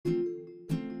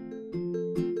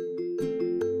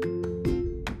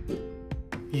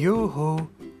यो हो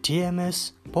TMS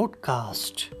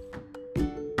Podcast।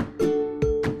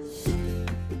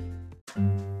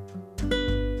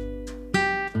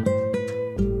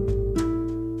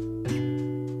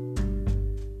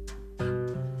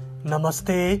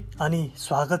 नमस्ते अनि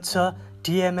स्वागत छ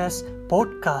TMS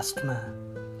पोडकास्टमा।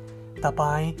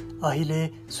 तपाईँ अहिले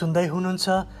सुन्दै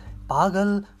हुनुहुन्छ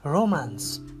पागल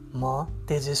रोमान्स, म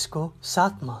तेजसको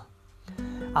साथमा।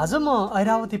 आज म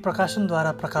ऐरावती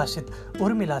प्रकाशनद्वारा प्रकाशित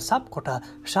उर्मिला सापकोटा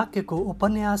शाक्यको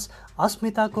उपन्यास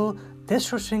अस्मिताको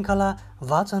तेस्रो श्रृङ्खला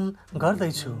वाचन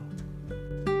गर्दैछु।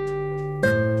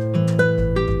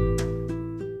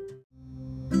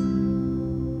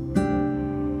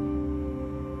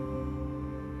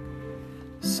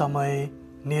 समय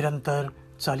निरन्तर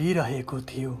चलिरहेको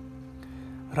थियो।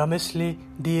 रमेशले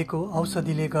दिएको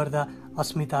औषधिले गर्दा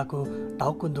अस्मिताको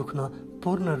टाउको दुख्न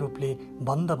पूर्ण रूपले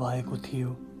बन्द भएको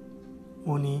थियो।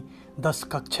 उनी 10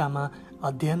 कक्षामा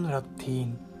अध्ययनरत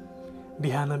थिइन्।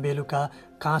 बिहान बेलुका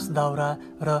काँस दाउरा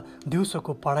र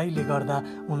दिउँसोको पढाइले गर्दा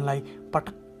उनलाई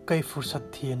पटक्कै फुर्सद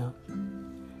थिएन।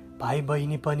 भाइ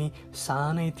बहिनी पनि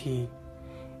सानै थिए।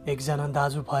 एकजना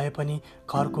दाजु भए पनि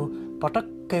घरको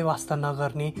पटक्कै वास्ता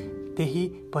नगर्ने, त्यही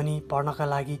पनि पढ्नका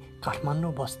लागि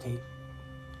काठमाडौँ बस्थे।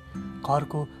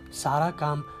 घरको सारा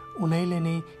काम उनैले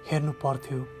नै हेर्नु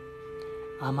पर्थ्यो।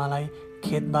 आमालाई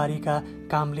खेतबारीका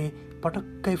कामले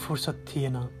पटक्कै फुर्सद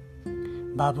थिएन।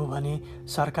 बाबु भने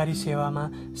सरकारी सेवामा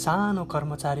सानो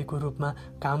कर्मचारीको रूपमा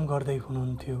काम गर्दै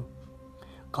हुनुहुन्थ्यो।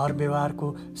 घर व्यवहारको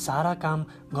सारा काम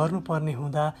गर्नुपर्ने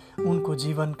हुँदा उनको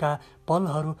जीवनका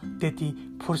पलहरू त्यति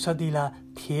फुर्सदिला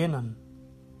थिएनन्।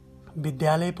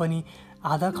 विद्यालय पनि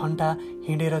आधा घण्टा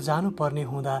हिँडेर जानुपर्ने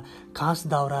हुँदा घाँस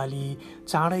दाउरा लिई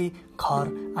चाँडै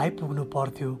घर आइपुग्नु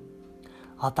पर्थ्यो।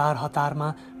 हतारमा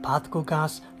भातको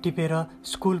घाँस टिपेर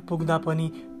स्कुल पुग्दा पनि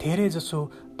धेरैजसो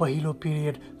पहिलो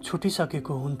पिरियड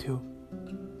छुटिसकेको हुन्थ्यो।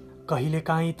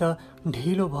 कहिलेकाहीँ त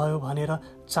ढिलो भयो भनेर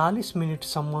 40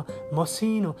 मिनटसम्म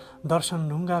मसिनो दर्शन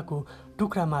ढुङ्गाको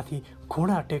टुक्रामाथि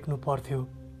घुँडा टेक्नु पर्थ्यो।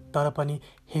 तर पनि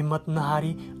हिम्मत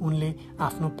नहारी उनले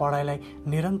आफ्नो पढाइलाई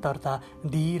निरन्तरता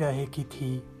दिइरहेकी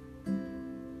थिए।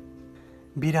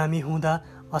 बिरामी हुँदा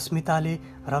अस्मिताले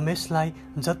रमेशलाई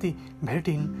जति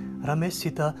भेटिन्,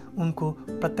 रमेशसित उनको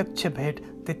प्रत्यक्ष भेट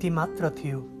त्यति मात्र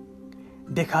थियो।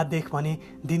 देखादेख भने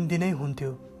दिनदिनै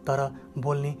हुन्थ्यो, तर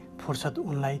बोल्ने फुर्सद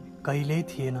उनलाई कहिल्यै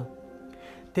थिएन।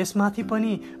 त्यसमाथि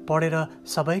पनि पढेर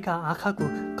सबैका आँखाको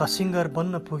कसिङ्गर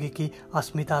बन्न पुगेकी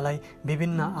अस्मितालाई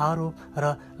विभिन्न आरोप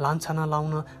र लान्छना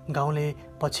लाउन गाउँले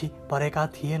पछि परेका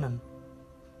थिएनन्।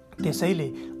 त्यसैले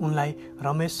उनलाई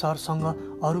रमेश सरसँग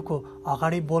अरूको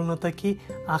अगाडि बोल्न त के,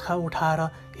 आँखा उठाएर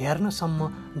हेर्नसम्म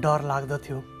डर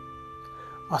लाग्दथ्यो।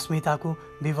 अस्मिताको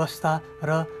व्यवस्था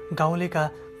र गाउँलेका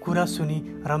कुरा सुनि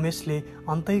रमेशले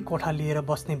अन्तै कोठा लिएर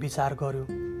बस्ने विचार गर्यो।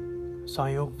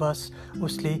 संयोगवश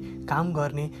उसले काम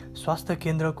गर्ने स्वास्थ्य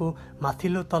केन्द्रको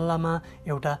माथिल्लो तल्लामा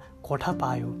एउटा कोठा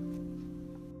पायो।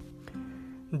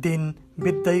 दिन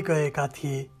बित्दै गएका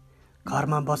थिए।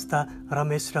 घरमा बस्दा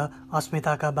रमेश र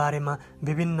अस्मिताका बारेमा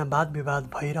विभिन्न वाद विवाद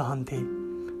भइरहन्थे।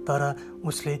 तर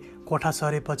उसले कोठा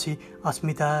सरेपछि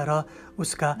अस्मिता र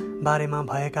उसका बारेमा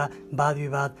भएका वाद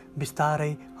विवाद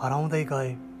बिस्तारै हराउँदै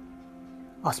गए।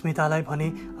 अस्मितालाई भने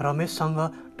रमेशसँग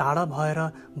टाढा भएर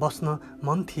बस्न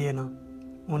मन थिएन।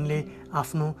 उनले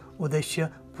आफ्नो उद्देश्य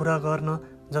पुरा गर्न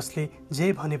जसले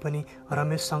जे भने पनि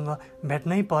रमेशसँग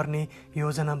भेट्नै पर्ने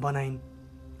योजना बनाइन्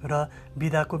र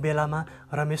बिदाको बेलामा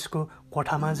रमेशको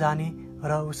कोठामा जाने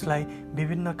र उसलाई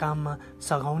विभिन्न काममा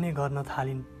सघाउने गर्न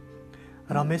थालिन्।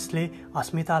 रमेशले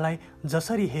अस्मितालाई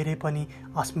जसरी हेरे पनि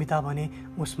अस्मिता भने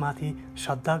उसमाथि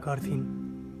श्रद्धा गर्थिन्।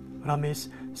 रमेश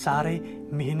साह्रै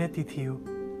मेहनती थियो।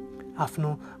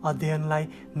 आफ्नो अध्ययनलाई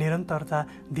निरन्तरता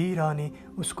दिइरहने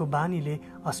उसको बानीले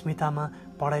अस्मितामा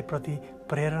पढाइप्रति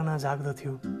प्रेरणा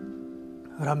जाग्दथ्यो।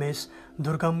 रमेश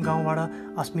दुर्गम गाउँबाट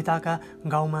अस्मिताका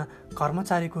गाउँमा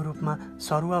कर्मचारीको रूपमा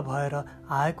सरुवा भएर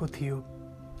आएको थियो।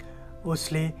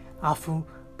 उसले आफू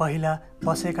पहिला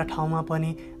बसेका ठाउँमा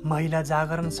पनि महिला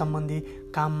जागरण सम्बन्धी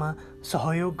काममा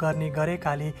सहयोग गर्ने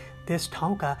गरेकाले त्यस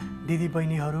ठाउँका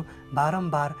दिदीबहिनीहरू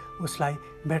बारम्बार उसलाई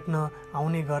भेट्न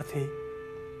आउने गर्थे।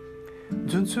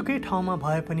 जुनसुकै ठाउँमा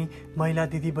भए पनि महिला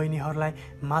दिदीबहिनीहरूलाई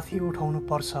माथि उठाउनु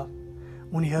पर्छ।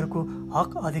 उनीहरूको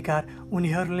हक अधिकार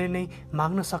उनीहरूले नै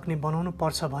माग्न सक्ने बनाउनु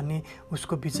पर्छ भन्ने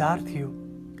उसको विचार थियो।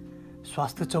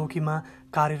 स्वास्थ्य चौकीमा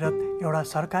कार्यरत एउटा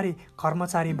सरकारी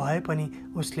कर्मचारी भए पनि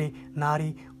उसले नारी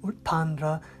उत्थान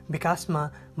र विकासमा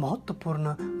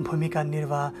महत्त्वपूर्ण भूमिका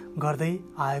निर्वाह गर्दै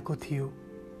आएको थियो।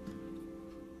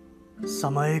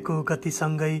 समयको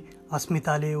गतिसँगै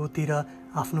अस्मिताले उतिर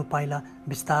आफ्नो पाइला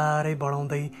बिस्तारै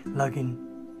बढाउँदै लगिन्।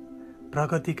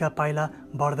 प्रगतिका पाइला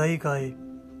बढ्दै गए।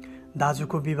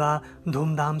 दाजुको विवाह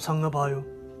धुमधामसँग भयो।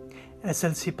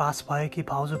 एसएलसी पास भएकी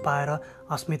भाउजू पाएर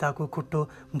अस्मिताको खुट्टो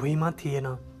भुइँमा थिएन।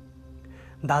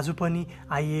 दाजु पनि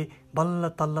आइए बल्ल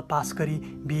तल्ल पास गरी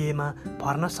बिएमा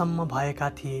भर्नासम्म भएका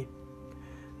थिए।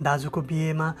 दाजुको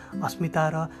बिएमा अस्मिता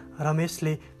र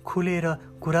रमेशले खुलेर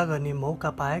कुरा गर्ने मौका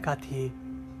पाएका थिए।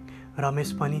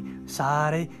 रमेश पनि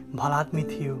साह्रै भलाद्मी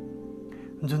थियो।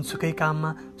 जुनसुकै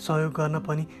काममा सहयोग गर्न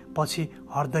पनि पछि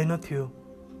हट्दैन थियो।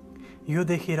 यो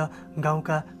देखेर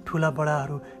गाउँका ठुला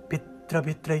बडाहरू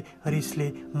भित्रभित्रै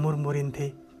रिसले मुरमुरिन्थे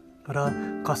र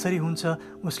कसरी हुन्छ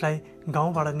उसलाई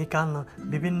गाउँबाट निकाल्न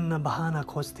विभिन्न बहाना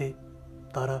खोज्थे।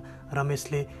 तर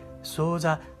रमेशले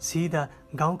सोझा सिधा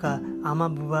गाउँका आमा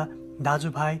बुबा,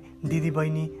 दाजुभाइ,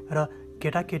 दिदीबहिनी र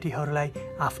केटाकेटीहरूलाई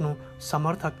आफ्नो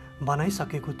समर्थक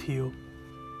बनाइसकेको थियो।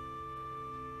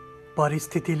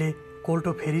 परिस्थितिले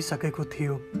कोल्टो फेरिसकेको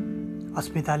थियो।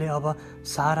 अस्मिताले अब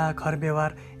सारा घर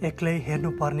व्यवहार एक्लै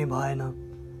हेर्नुपर्ने भएन।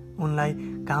 उनलाई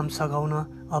काम सघाउन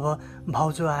अब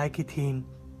भाउजू आएकी थिइन्।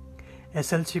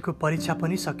 एसएलसीको परीक्षा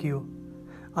पनि सकियो।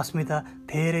 अस्मिता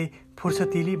धेरै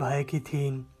फुर्सतिली भएकी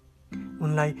थिइन्।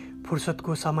 उनलाई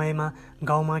फुर्सदको समयमा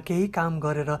गाउँमा केही काम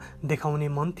गरेर देखाउने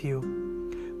मन थियो।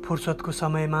 फुर्सदको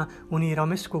समयमा उनी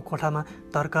रमेशको कोठामा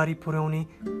तरकारी पुर्याउने,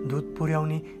 दुध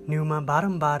पुर्याउने न्युमा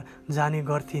बारम्बार जाने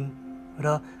गर्थिन्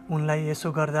र उनलाई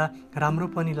यसो गर्दा राम्रो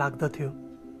पनि लाग्दथ्यो।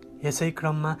 यसै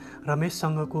क्रममा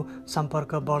रमेशसँगको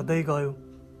सम्पर्क बढ्दै गयो।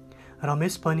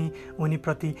 रमेश पनि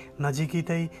उनीप्रति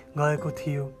नजिकिँदै गएको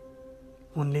थियो।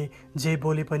 उनले जे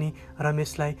बोले पनि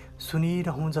रमेशलाई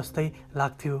सुनिरहँ जस्तै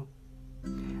लाग्थ्यो।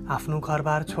 आफ्नो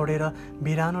घरबार छोडेर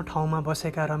बिरानो ठाउँमा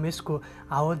बसेका रमेशको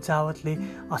आवत जावतले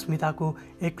अस्मिताको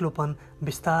एक्लोपन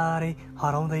बिस्तारै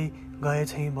हराउँदै गए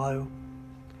झैँ भयो।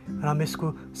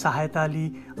 रमेशको सहायता लिई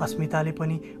अस्मिताले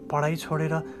पनि पढाइ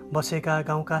छोडेर बसेका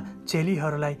गाउँका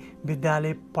चेलीहरूलाई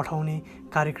विद्यालय पठाउने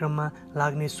कार्यक्रममा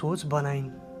लाग्ने सोच बनाइन्।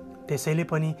 त्यसैले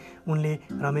पनि उनले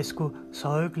रमेशको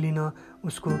सहयोग लिन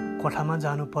उसको कोठामा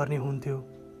जानुपर्ने हुन्थ्यो।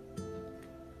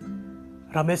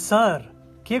 रमेश सर,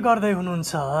 के गर्दै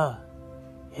हुनुहुन्छ?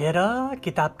 हेर,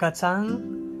 किताबका चाङ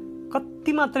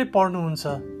कति मात्रै पढ्नुहुन्छ?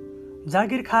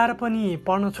 जागिर खाएर पनि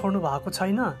पढ्न छोड्नु भएको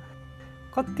छैन?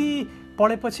 कति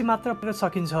पढेपछि मात्र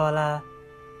सकिन्छ होला?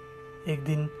 एक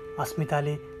दिन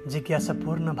अस्मिताले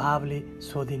जिज्ञासापूर्ण भावले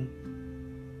सोधिन्।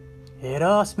 हेर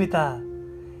अस्मिता,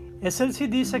 एसएलसी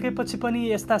दिइसकेपछि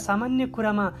पनि यस्ता सामान्य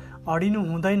कुरामा अडिनु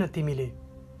हुँदैन तिमीले,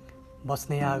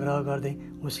 बस्ने आग्रह गर्दै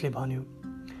उसले भन्यो।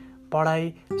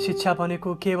 पढाइ शिक्षा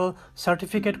भनेको केवल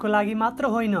सर्टिफिकेटको लागि मात्र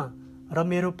होइन र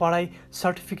मेरो पढाइ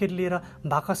सर्टिफिकेट लिएर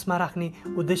बाकसमा राख्ने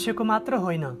उद्देश्यको मात्र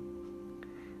होइन।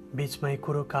 बीचमै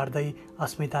कुरो काट्दै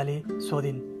अस्मिताले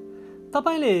सोधिन्,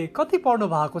 तपाईँले कति पढ्नु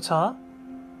भएको छ?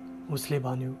 उसले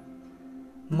भन्यो,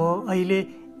 म अहिले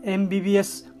एमबिबिएस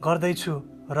गर्दैछु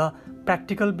र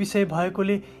प्र्याक्टिकल विषय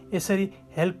भएकोले यसरी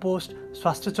हेल्प पोस्ट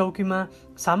स्वास्थ्य चौकीमा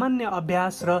सामान्य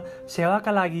अभ्यास र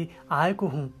सेवाका लागि आएको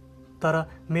हुँ। तर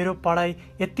मेरो पढाइ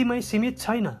यतिमै सीमित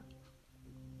छैन।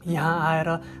 यहाँ आएर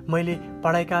मैले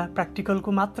पढाइका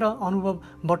प्र्याक्टिकलको मात्र अनुभव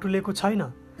बटुलेको छैन।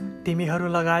 तिमीहरू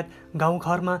लगायत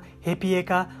गाउँघरमा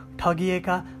हेपिएका,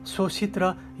 ठगिएका, शोषित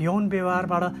र यौन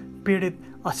व्यवहारबाट पीडित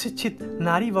अशिक्षित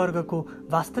नारीवर्गको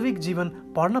वास्तविक जीवन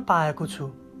पढ्न पाएको छु।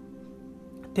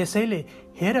 त्यसैले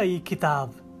हेर यी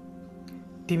किताब,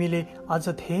 तिमीले अझ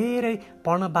धेरै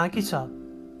पढ्न बाँकी छ।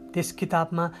 त्यस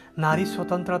किताबमा नारी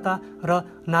स्वतन्त्रता र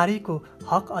नारीको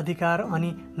हक अधिकार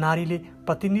अनि नारीले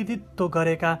प्रतिनिधित्व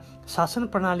गरेका शासन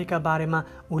प्रणालीका बारेमा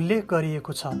उल्लेख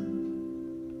गरिएको छ।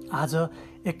 आज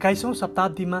 21औं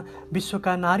शताब्दीमा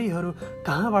विश्वका नारीहरू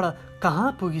कहाँबाट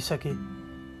कहाँ पुगिसके।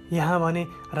 यहाँ भने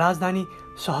राजधानी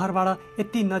सहरबाट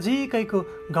यति नजिकैको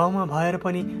गाउँमा भएर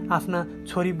पनि आफ्ना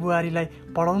छोरी बुहारीलाई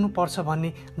पढाउनु पर्छ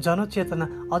भन्ने जनचेतना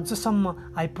अझसम्म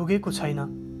आइपुगेको छैन।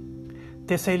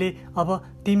 त्यसैले अब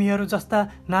तिमीहरू जस्ता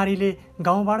नारीले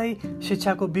गाउँबाटै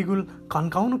शिक्षाको बिगुल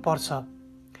खन्काउनु पर्छ।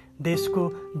 देशको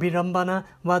विडम्बना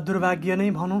वा दुर्भाग्य नै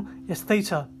भनौँ यस्तै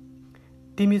छ।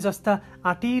 तिमी जस्ता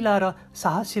आँटिला र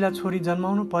साहसिला छोरी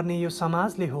जन्माउनु पर्ने यो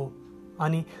समाजले हो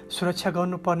अनि सुरक्षा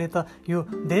गर्नुपर्ने त यो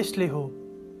देशले हो।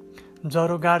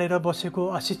 जरो गाडेर बसेको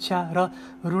अशिक्षा र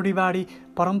रूढिवादी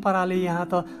परम्पराले यहाँ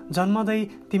त जन्मदै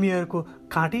तिमीहरूको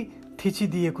काँटी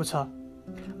थिचिदिएको छ,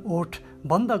 ओठ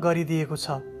बन्द गरिदिएको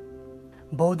छ।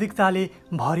 बौद्धिकताले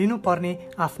भरिनुपर्ने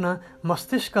आफ्ना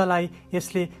मस्तिष्कलाई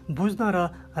यसले बुझ्न र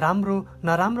राम्रो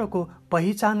नराम्रोको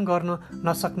पहिचान गर्न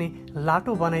नसक्ने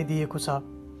लाटो बनाइदिएको छ।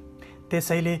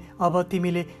 त्यसैले अब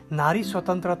तिमीले नारी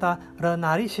स्वतन्त्रता र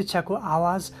नारी शिक्षाको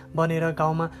आवाज बनेर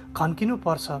गाउँमा खन्किनु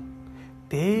पर्छ।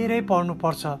 धेरै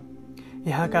पढ्नुपर्छ।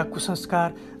 यहाँका कुसंस्कार,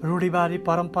 रूढिवादी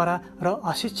परम्परा र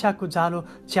अशिक्षाको जालो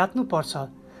च्यात्नुपर्छ।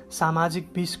 सामाजिक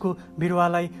विषको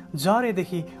बिरुवालाई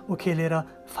जरेदेखि उखेलेर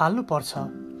फाल्नुपर्छ।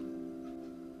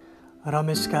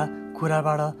 रमेशका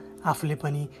कुराबाट आफूले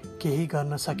पनि केही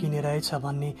गर्न सकिने रहेछ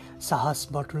भन्ने साहस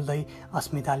बटुल्दै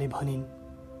अस्मिताले भनिन्।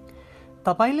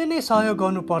 तपाईले नै सहयोग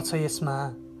गर्नुपर्छ यसमा।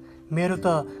 मेरो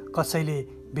त कसैले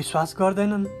विश्वास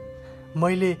गर्दैनन्।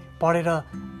 मैले पढेर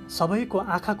सबैको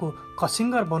आँखाको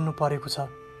कसिङ्गर बन्नु परेको छ।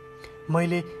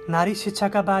 मैले नारी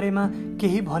शिक्षाका बारेमा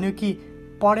केही भन्यो कि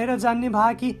पढेर जान्ने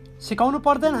भए कि सिकाउनु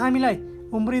पर्दैन हामीलाई,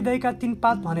 उम्रिँदैका 3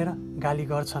 पात भनेर गाली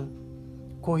गर्छन्।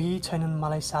 कोही छैनन्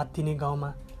मलाई साथ दिने गाउँमा,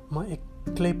 म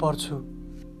एक्लै पर्छु।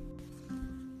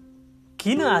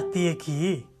 किन आत्तिए कि?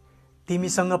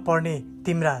 तिमीसँग पढ्ने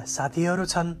तिम्रा साथीहरू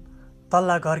छन्।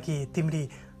 तल्ला घरकी तिम्री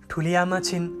ठुली आमा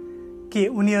छिन्। के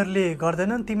उनीहरूले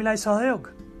गर्दैनन् तिमीलाई सहयोग?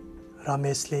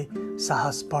 रमेशले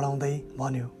साहस बढाउँदै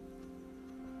भन्यो।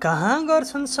 कहाँ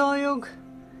गर्छन् सहयोग?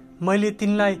 मैले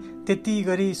तिनलाई त्यति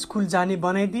गरी स्कुल जाने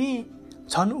बनाइदिएँ,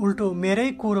 झन् उल्टो मेरै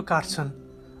कुरो काट्छन्।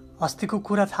 अस्तिको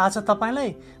कुरा थाहा छ तपाईँलाई?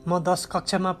 म 10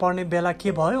 कक्षामा पढ्ने बेला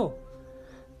के भयो?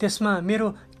 त्यसमा मेरो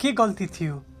के गल्ती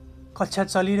थियो? कक्षा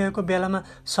चलिरहेको बेलामा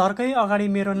सरकै अगाडि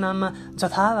मेरो नाममा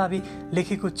जथाभावी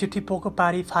लेखेको चिठी पोको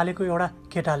पारी फालेको एउटा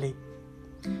केटाले।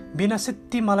 बिना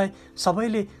सित्ती मलाई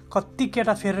सबैले कति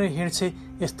केटा फेरेर हिँड्छे,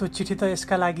 यस्तो चिठी त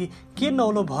यसका लागि के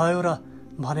नौलो भयो र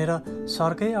भनेर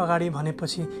सरकै अगाडि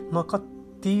भनेपछि म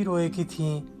कति रोएकी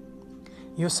थिएँ।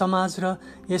 यो समाज र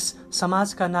यस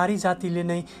समाजका नारी जातिले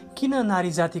नै किन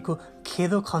नारी जातिको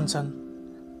खेदो खन्छन्?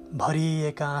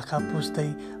 भरिएका आँखा पुस्दै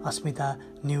अस्मिता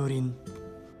निहुरिन्।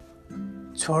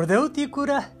 छोड्देऊ ती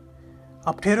कुरा।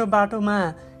 अप्ठ्यारो बाटोमा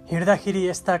हिँड्दाखेरि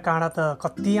यस्ता काँडा त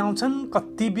कति आउँछन्,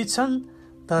 कति बित्छन्,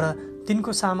 तर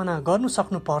तिनको सामना गर्नु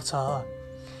सक्नुपर्छ।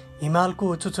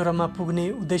 हिमालको चुचुरोमा पुग्ने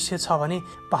उद्देश्य छ भने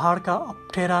पहाडका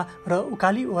अप्ठ्यारा र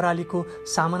उकाली ओह्रालीको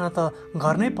सामना त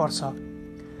गर्नै पर्छ।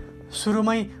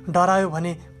 सुरुमै डरायो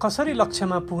भने कसरी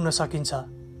लक्ष्यमा पुग्न सकिन्छ?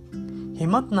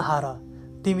 हिम्मत नहार।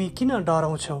 तिमी किन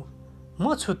डराउँछौ?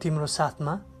 म छु तिम्रो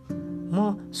साथमा।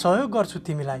 म सहयोग गर्छु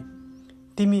तिमीलाई।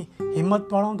 तिमी हिम्मत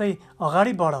बढाउँदै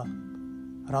अगाडि बढ,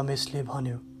 रमेशले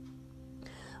भन्यो।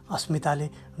 अस्मिताले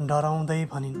डराउँदै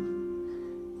भनिन्।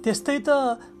 त्यस्तै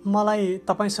त मलाई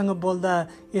तपाईसँग बोल्दा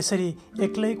यसरी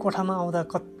एक्लै कोठामा आउँदा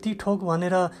कति ठोक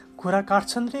भनेर कुरा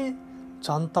काट्छन् रे।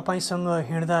 झन् तपाईसँग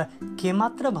हिँड्दा के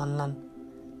मात्र भन्लान्।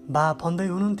 बा भन्दै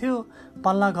हुनुहुन्थ्यो,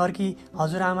 पल्ला घरकी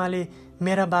हजुरआमाले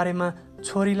मेरा बारेमा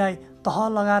छोरीलाई तह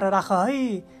लगाएर राख है,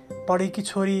 पढेकी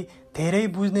छोरी धेरै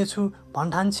बुझ्नेछु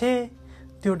भन्ठान्छे,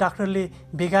 त्यो डाक्टरले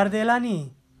बिगार्देला नि,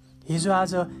 हिजो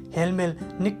आज हेलमेल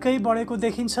निकै बढेको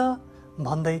देखिन्छ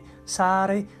भन्दै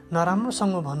साह्रै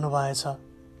नराम्रोसँग भन्नुभएछ।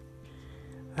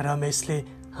 रमेशले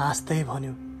हाँस्दै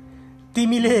भन्यो।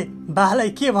 तिमीले बालाई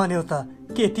के भन्यौ त?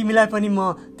 के तिमीलाई पनि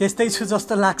म त्यस्तै छु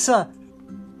जस्तो लाग्छ?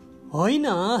 होइन,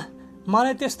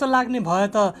 मलाई त्यस्तो लाग्ने भए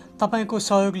त तपाईँको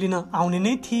सहयोग लिन आउने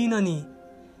नै थिइनँ नि।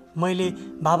 मैले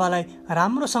बाबालाई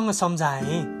राम्रोसँग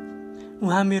सम्झाएँ।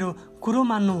 उहाँ मेरो कुरो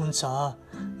मान्नुहुन्छ,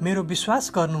 मेरो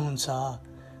विश्वास गर्नुहुन्छ।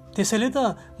 त्यसैले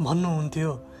त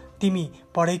भन्नुहुन्थ्यो, तिमी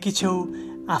पढेकी छेउ,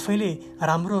 आफैले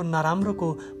राम्रो नराम्रोको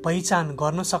पहिचान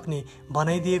गर्न सक्ने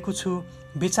बनाइदिएको छु,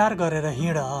 विचार गरेर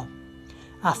हिँड।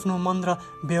 आफ्नो मन र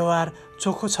व्यवहार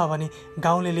चोखो छ भने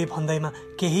गाउँलेले भन्दैमा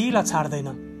केही लछाड्दैन।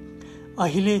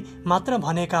 अहिले मात्र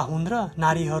भनेका हुन् र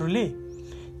नारीहरूले।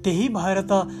 त्यही भएर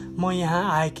त म यहाँ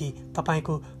आएकी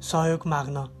तपाईँको सहयोग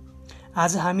माग्न।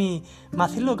 आज हामी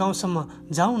माथिल्लो गाउँसम्म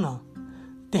जाउँ न।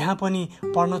 त्यहाँ पनि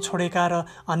पढ्न छोडेका र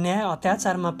अन्याय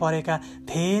अत्याचारमा परेका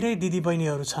धेरै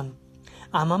दिदीबहिनीहरू छन्,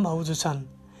 आमा भाउजू छन्।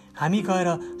 हामी गएर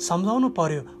सम्झाउनु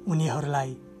पर्यो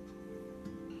उनीहरूलाई।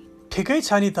 ठिकै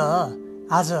छ नि त,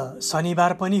 आज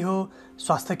शनिबार पनि हो,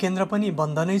 स्वास्थ्य केन्द्र पनि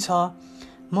बन्द नै छ।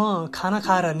 म खाना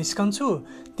खाएर निस्कन्छु,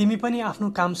 तिमी पनि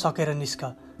आफ्नो काम सकेर निस्क,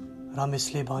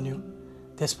 रमेशले भन्यो।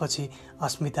 त्यसपछि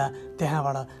अस्मिता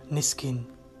त्यहाँबाट निस्किन्।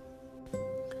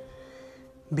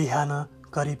 बिहान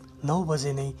करिब 9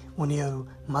 बजे नै उनीहरू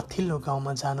माथिल्लो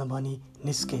गाउँमा जान भनी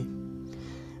निस्के।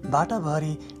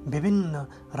 बाटाभरि विभिन्न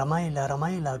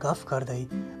रमाइला गफ गर्दै,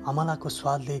 अमलाको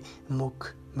स्वादले मुख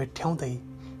मिठ्याउँदै,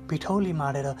 पिठौली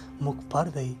माडेर मुख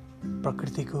पर्दै,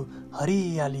 प्रकृतिको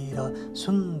हरियाली र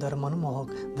सुन्दर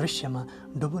मनमोहक दृश्यमा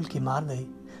डुबुल्की मार्दै,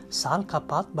 सालका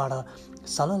पातबाट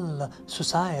सलल्ल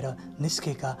सुसाएर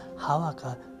निस्केका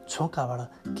हावाका छोकाबाट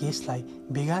केसलाई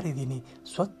बिगारिदिने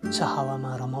स्वच्छ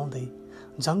हावामा रमाउँदै,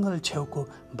 जङ्गल छेउको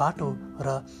बाटो र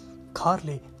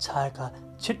खरले छाएका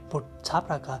छिटपुट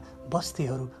छाप्राका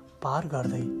बस्तीहरू पार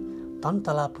गर्दै,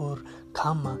 तन्तलापुर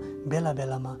खाममा बेला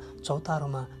बेलामा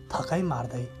चौतारोमा थकाइ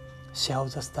मार्दै, स्याउ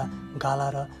जस्ता गाला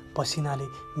र पसिनाले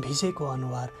भिजेको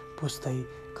अनुहार पुस्दै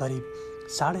करिब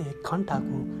 1.5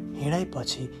 घण्टाको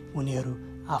हिँडाइपछि उनीहरू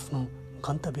आफ्नो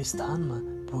गन्तव्य स्थानमा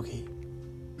पुगे।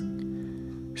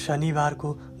 शनिबारको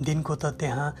दिनको त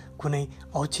त्यहाँ कुनै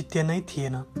औचित्य नै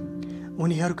थिएन।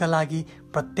 उनीहरूका लागि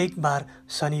प्रत्येक बार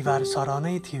शनिबार सरह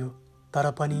नै थियो। तर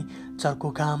पनि चर्को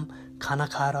घाम खाना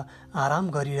खाएर आराम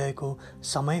गरिरहेको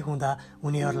समय हुँदा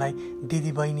उनीहरूलाई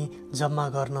दिदीबहिनी जम्मा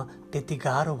गर्न त्यति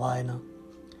गाह्रो भएन।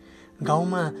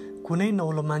 गाउँमा कुनै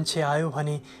नौलो मान्छे आयो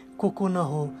भने को न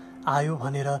हो आयो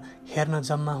भनेर हेर्न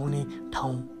जम्मा हुने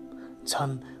ठाउँ।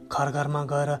 झन् घर घरमा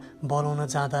गएर बोलाउन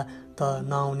जाँदा त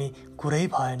नआउने कुरै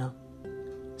भएन।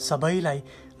 सबैलाई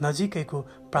नजिकैको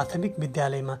प्राथमिक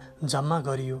विद्यालयमा जम्मा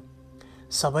गरियो।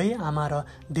 सबै आमा र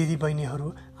दिदीबहिनीहरू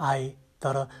आए,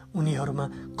 तर उनीहरूमा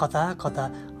कता कता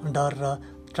डर र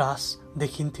त्रास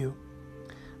देखिन्थ्यो।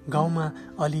 गाउँमा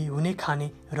अलि हुने खाने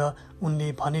र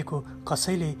उनले भनेको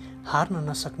कसैले हार्न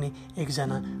नसक्ने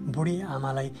एकजना बुढी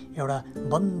आमालाई एउटा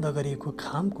बन्द गरिएको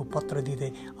खामको पत्र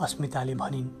दिँदै अस्मिताले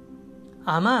भनिन्,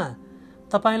 आमा,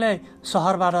 तपाईँलाई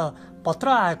सहरबाट पत्र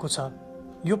आएको छ।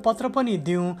 यो पत्र पनि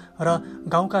दिउँ र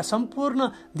गाउँका सम्पूर्ण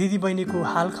दिदीबहिनीको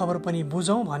हालखबर पनि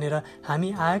बुझौँ भनेर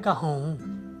हामी आएका हौँ।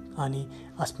 अनि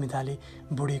अस्मिताले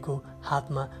बुढीको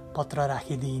हातमा पत्र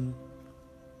राखिदिइन्।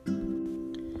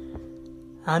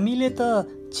 हामीले त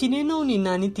चिनेनौ नि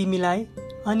नानी तिमीलाई,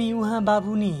 अनि उहाँ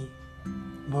बाबु नि,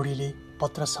 बुढीले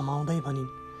पत्र समाउँदै भनिन्।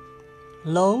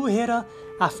 लौ हेर,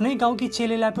 आफ्नै गाउँकी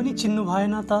चेलीलाई पनि चिन्नु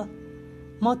भएन त।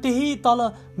 म त्यही तल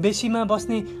बेसीमा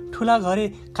बस्ने ठुला घरे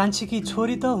कान्छीकी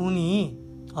छोरी त हुनी,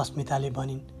 अस्मिताले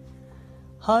भनिन्।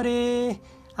 हरे,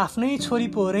 आफ्नै छोरी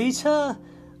पो रहेछ।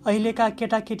 अहिलेका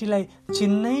केटाकेटीलाई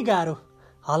चिन्नै गाह्रो,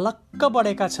 हलक्क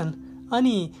बढेका छन्।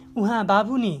 अनि उहाँ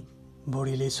बाबु नि,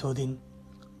 बुढीले सोधिन्।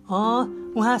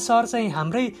 उहाँ सर चाहिँ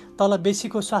हाम्रै तल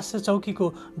बेसीको स्वास्थ्य चौकीको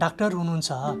डाक्टर हुनुहुन्छ।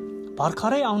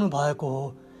 भर्खरै आउनु भएको हो।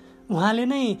 उहाँले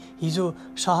नै हिजो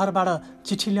सहरबाट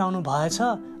चिठी ल्याउनु भएछ।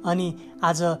 अनि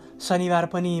आज शनिबार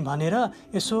पनि भनेर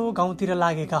यसो गाउँतिर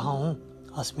लागेका हौँ,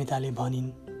 अस्मिताले भनिन्।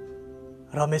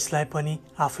 रमेशलाई पनि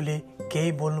आफूले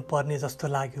केही बोल्नु पर्ने जस्तो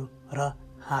लाग्यो र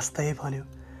हाँस्दै भन्यो,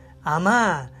 आमा,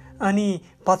 अनि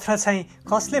पत्र चाहिँ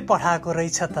कसले पठाएको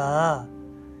रहेछ त?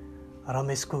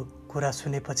 रमेशको कुरा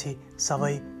सुनेपछि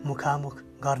सबै मुखामुख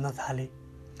गर्न थाले।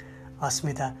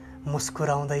 अस्मिता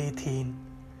मुस्कुराउँदै थिइन्।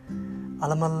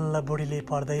 अलमल्ल बुढीले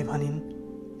पढ्दै भनिन्,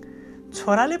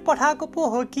 छोराले पठाएको पो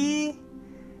हो कि?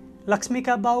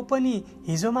 लक्ष्मीका बाउ पनि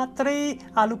हिजो मात्रै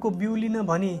आलुको बिउ लिन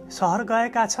भनी सहर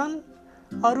गएका छन्।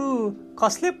 अरू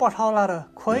कसले पठाउला र?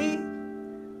 खोइ,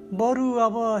 बरु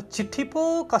अब चिठी पो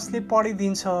कसले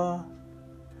पढिदिन्छ।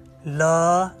 ल,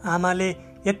 आमाले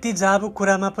यति जाबु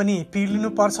कुरामा पनि पिर्लिनु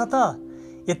पर्छ त?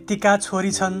 यत्तिका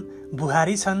छोरी छन्,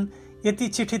 बुहारी छन्, यति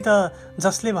चिठी त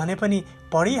जसले भने पनि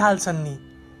पढिहाल्छन् नि,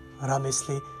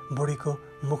 रमेशले बुढीको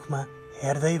मुखमा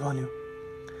हेर्दै भन्यो।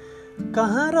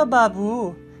 कहाँ र बाबु,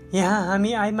 यहाँ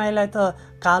हामी आइमाईलाई त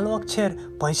कालो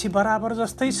अक्षर भैँसी बराबर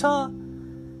जस्तै छ।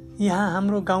 यहाँ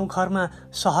हाम्रो गाउँघरमा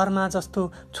सहरमा जस्तो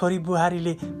छोरी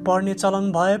बुहारीले पढ्ने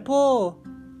चलन भए पो।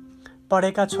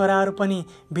 पढेका छोराहरू पनि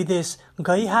विदेश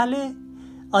गइहाले।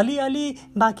 अलिअलि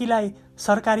बाँकीलाई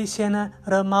सरकारी सेना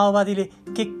र माओवादीले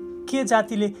के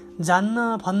जातिले जान्न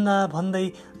भन्दै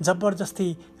जबरजस्ती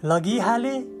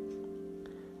लगिहाले।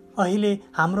 अहिले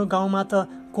हाम्रो गाउँमा त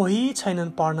कोही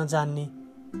छैनन् पढ्न जान्ने।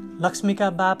 लक्ष्मीका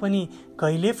बा पनि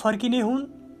कहिले फर्किने हुन्।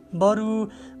 बरु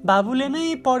बाबुले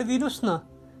नै पढिदिनुहोस् न,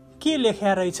 के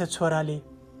लेख्या रहेछ छोराले।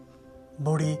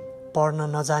 बुढी पढ्न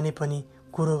नजाने पनि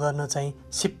कुरो गर्न चाहिँ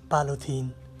सिप्पालो थिइन्।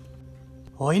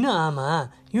 होइन आमा,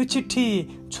 यो चिठी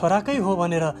छोराकै हो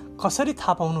भनेर कसरी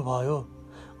थाहा पाउनु भयो?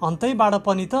 अन्तैबाट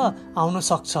पनि त आउन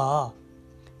सक्छ।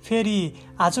 फेरि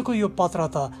आजको यो पत्र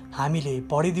त हामीले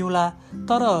पढिदिउँला,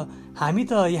 तर हामी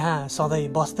त यहाँ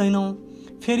सधैँ बस्दैनौँ।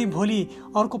 फेरि भोलि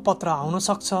अर्को पत्र आउन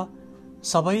सक्छ।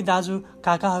 सबै दाजु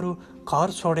काकाहरू घर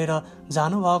छोडेर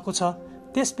जानुभएको छ।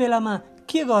 त्यस बेलामा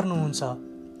के गर्नुहुन्छ?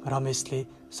 रमेशले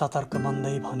सतर्क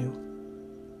बन्दै भन्यो।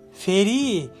 फेरि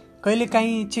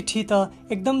कहिलेकाहीँ चिठी त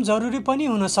एकदम जरुरी पनि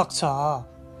हुन सक्छ।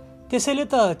 त्यसैले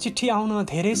त चिठी आउन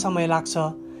धेरै समय लाग्छ।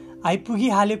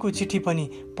 आइपुगिहालेको चिठी पनि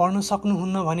पढ्न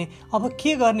सक्नुहुन्न भने अब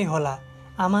के गर्ने होला?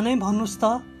 आमा नै भन्नुहोस्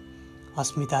त,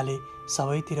 अस्मिताले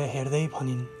सबैतिर हेर्दै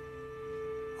भनिन्।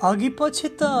 अघि पछि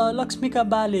त लक्ष्मीका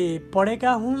बाले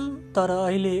पढेका हुन्, तर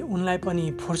अहिले उनलाई पनि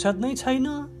फुर्सद नै छैन।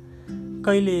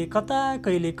 कहिले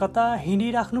कता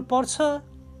हिँडिराख्नु पर्छ।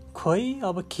 खोइ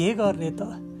अब के गर्ने त?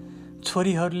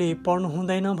 छोरीहरूले पढ्नु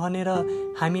हुँदैन भनेर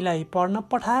हामीलाई पढ्न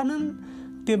पठाएनन्।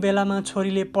 त्यो बेलामा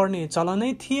छोरीले पढ्ने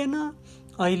चलनै थिएन।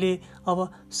 अहिले अब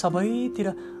सबैतिर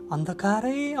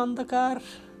अन्धकारै अन्धकार।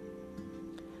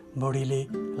 बुढीले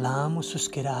लामो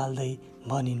सुस्केर हाल्दै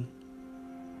भनिन्,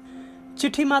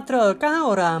 चिठी मात्र कहाँ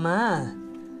हो र आमा?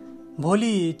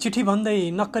 भोलि चिठी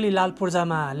भन्दै नक्कली लाल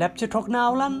पूर्जामा ल्याप्चे ठोक्न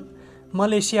आउलान्।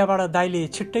 मलेसियाबाट दाइले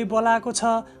छिट्टै बोलाएको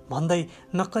छ भन्दै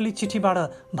नक्कली चिठीबाट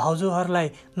भाउजूहरूलाई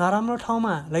नराम्रो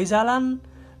ठाउँमा लैजालान्।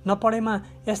 नपढेमा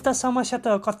यस्ता समस्या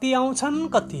त कति आउँछन्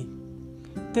कति।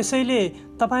 त्यसैले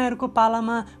तपाईँहरूको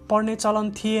पालामा पढ्ने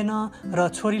चलन थिएन र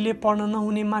छोरीले पढ्न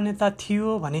नहुने मान्यता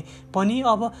थियो भने पनि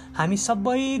अब हामी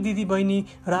सबै दिदीबहिनी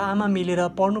र आमा मिलेर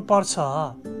पढ्नुपर्छ।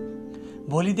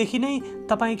 भोलिदेखि नै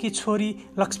तपाईँकी छोरी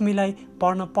लक्ष्मीलाई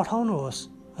पढ्न पठाउनुहोस्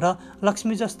र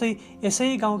लक्ष्मी जस्तै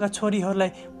यसै गाउँका छोरीहरूलाई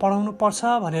पढाउनु पर्छ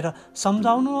भनेर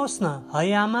सम्झाउनुहोस् न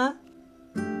है आमा।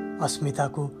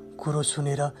 अस्मिताको कुरो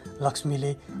सुनेर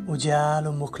लक्ष्मीले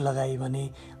उज्यालो मुख लगाई भने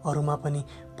अरूमा पनि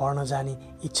पढ्न जाने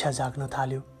इच्छा जाग्न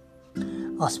थाल्यो।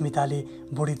 अस्मिताले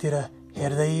बुढीतिर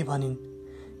हेर्दै भनिन्,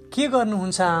 के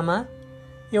गर्नुहुन्छ आमा?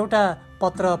 एउटा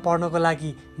पत्र पढ्नको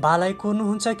लागि बालाई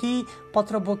कुर्नुहुन्छ कि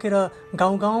पत्र बोकेर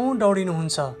गाउँ गाउँ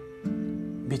दौडिनुहुन्छ?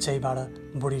 बिचैबाट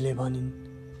बुढीले भनिन्,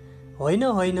 होइन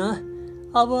होइन,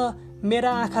 अब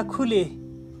मेरा आँखा खुले।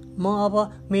 म अब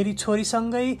मेरी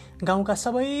छोरीसँगै गाउँका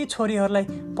सबै छोरीहरूलाई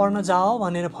पढ्न जाओ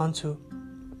भनेर भन्छु।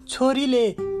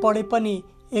 छोरीले पढे पनि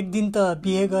एक दिन त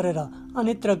बिहे गरेर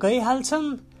अन्यत्र गइहाल्छन्।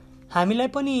 हामीलाई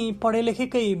पनि पढे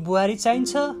लेखेकै बुहारी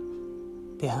चाहिन्छ।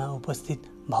 त्यहाँ उपस्थित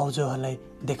भाउजूहरूलाई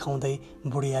देखाउँदै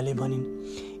बुढियाले भनिन्,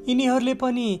 यिनीहरूले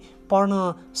पनि पढ्न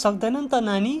सक्दैनन् त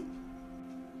नानी?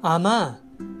 आमा,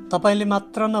 तपाईँले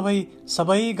मात्र नभई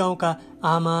सबै गाउँका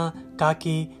आमा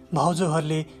काकी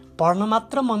भाउजूहरूले पढ्न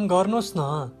मात्र मन गर्नुहोस् न।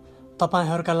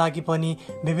 तपाईँहरूका लागि पनि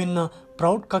विभिन्न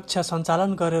प्रौढ कक्षा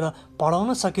सञ्चालन गरेर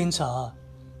पढाउन सकिन्छ।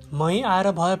 मै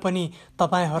आएर भए पनि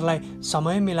तपाईँहरूलाई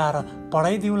समय मिलाएर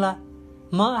पढाइदिउँला।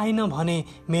 म आइन भने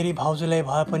मेरी भाउजूलाई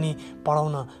भए पनि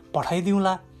पढाउन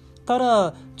पठाइदिउँला। तर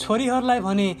छोरीहरूलाई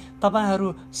भने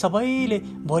तपाईँहरू सबैले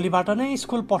भोलिबाट नै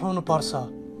स्कुल पठाउनु पर्छ।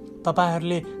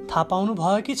 तपाईँहरूले थाहा पाउनु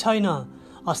भयो कि छैन?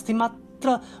 अस्ति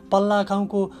मात्र पल्ला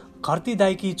गाउँको घरती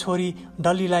दाइकी छोरी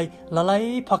डल्लीलाई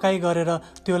ललाई फकाइ गरेर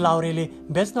त्यो लाउरेले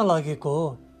बेच्न लगेको।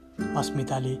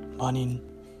 अस्मिताले भनिन्,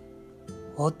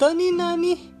 हो त नि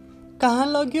नानी, कहाँ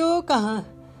लग्यो कहाँ?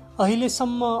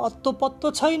 अहिलेसम्म अत्तो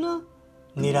पत्तो छैन।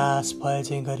 निराश भए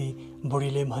चाहिँ गरी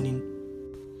बुढीले भनिन्,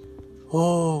 हो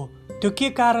त्यो के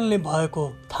कारणले भएको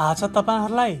थाहा छ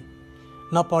तपाईँहरूलाई?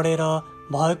 नपढेर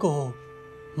भएको हो।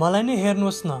 मलाई नै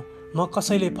हेर्नुहोस् न, म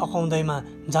कसैले फकाउँदैमा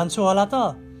जान्छु होला त?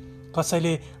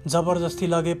 कसैले जबरजस्ती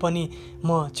लगे पनि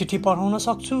म चिठी पठाउन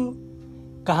सक्छु।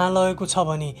 कहाँ लगेको छ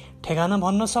भने ठेगाना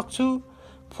भन्न सक्छु,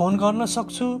 फोन गर्न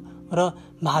सक्छु र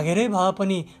भागेरै भए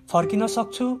पनि फर्किन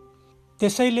सक्छु।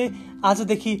 त्यसैले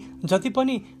आजदेखि जति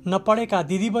पनि नपढेका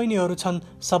दिदीबहिनीहरू छन्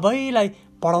सबैलाई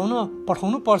पढाउन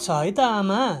पठाउनु पर्छ है त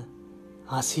आमा।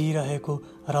 हाँसिरहेको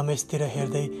रमेशतिर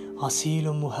हेर्दै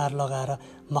हँसिलो मुहार लगाएर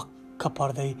मक्ख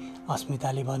पर्दै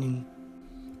अस्मिताले भनिन्।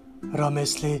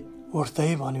 रमेशले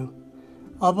उठ्दै भन्यो,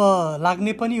 अब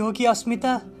लाग्ने पनि हो कि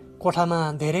अस्मिता?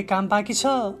 कोठामा धेरै काम बाँकी छ।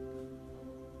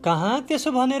 कहाँ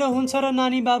त्यसो भनेर हुन्छ र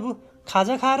नानी बाबु,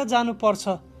 खाजा खाएर जानुपर्छ।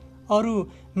 अरू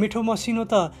मिठो मसिनो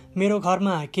त मेरो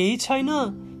घरमा केही छैन,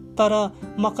 तर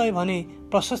मकै भने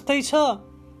प्रशस्तै छ।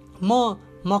 म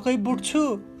मकै बुट्छु,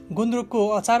 गुन्द्रुकको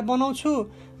अचार बनाउँछु,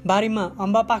 बारीमा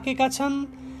अम्बा पाकेका छन्,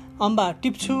 अम्बा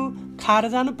टिप्छु,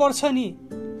 खाएर जानुपर्छ नि।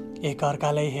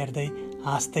 एकअर्कालाई हेर्दै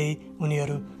हाँस्दै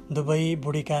उनीहरू दुवै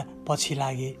बुढीका पछि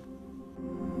लागे।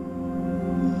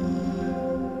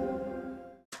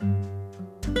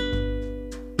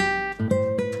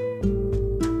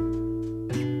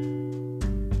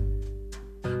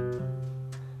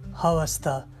 हवस्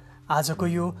त, आजको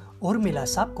यो उर्मिला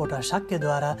सापकोटा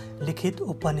शाक्यद्वारा लिखित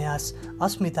उपन्यास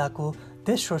अस्मिताको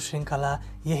तेस्रो श्रृङ्खला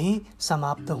यही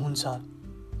समाप्त हुन्छ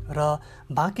र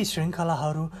बाँकी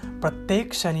श्रृङ्खलाहरू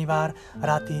प्रत्येक शनिबार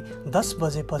राति 10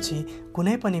 बजेपछि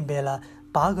कुनै पनि बेला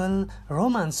पागल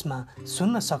रोमान्समा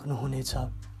सुन्न सक्नुहुनेछ।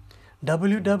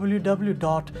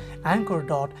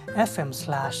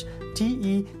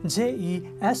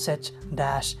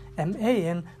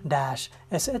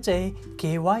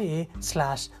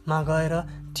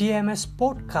 TMS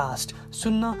Podcast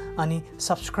सुन्न अनि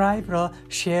सब्सक्राइब र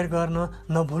सेयर गर्न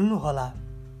नभुल्नुहोला।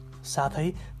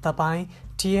 साथै तपाईँ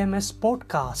TMS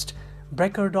Podcast,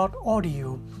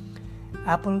 Breaker.audio,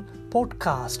 Apple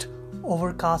Podcast,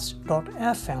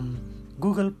 Overcast.fm,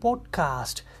 Google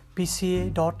Podcast,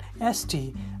 PCA.st,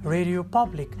 radio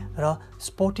public र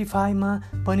स्पोटिफाईमा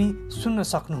पनि सुन्न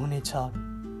सक्नुहुनेछ।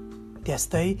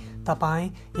 त्यस्तै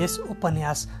तपाईँ यस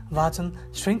उपन्यास वाचन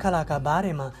श्रृङ्खलाका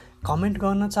बारेमा कमेन्ट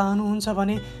गर्न चाहनुहुन्छ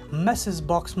भने मेसेज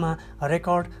बक्समा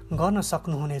रेकर्ड गर्न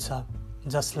सक्नुहुनेछ,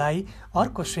 जसलाई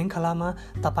अर्को श्रृङ्खलामा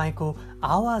तपाईँको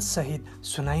आवाजसहित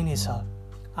सुनाइनेछ।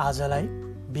 आजलाई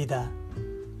बिदा।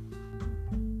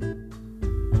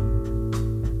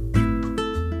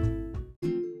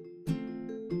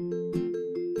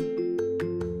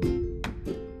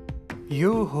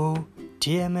 यो हो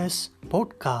TMS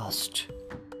Podcast।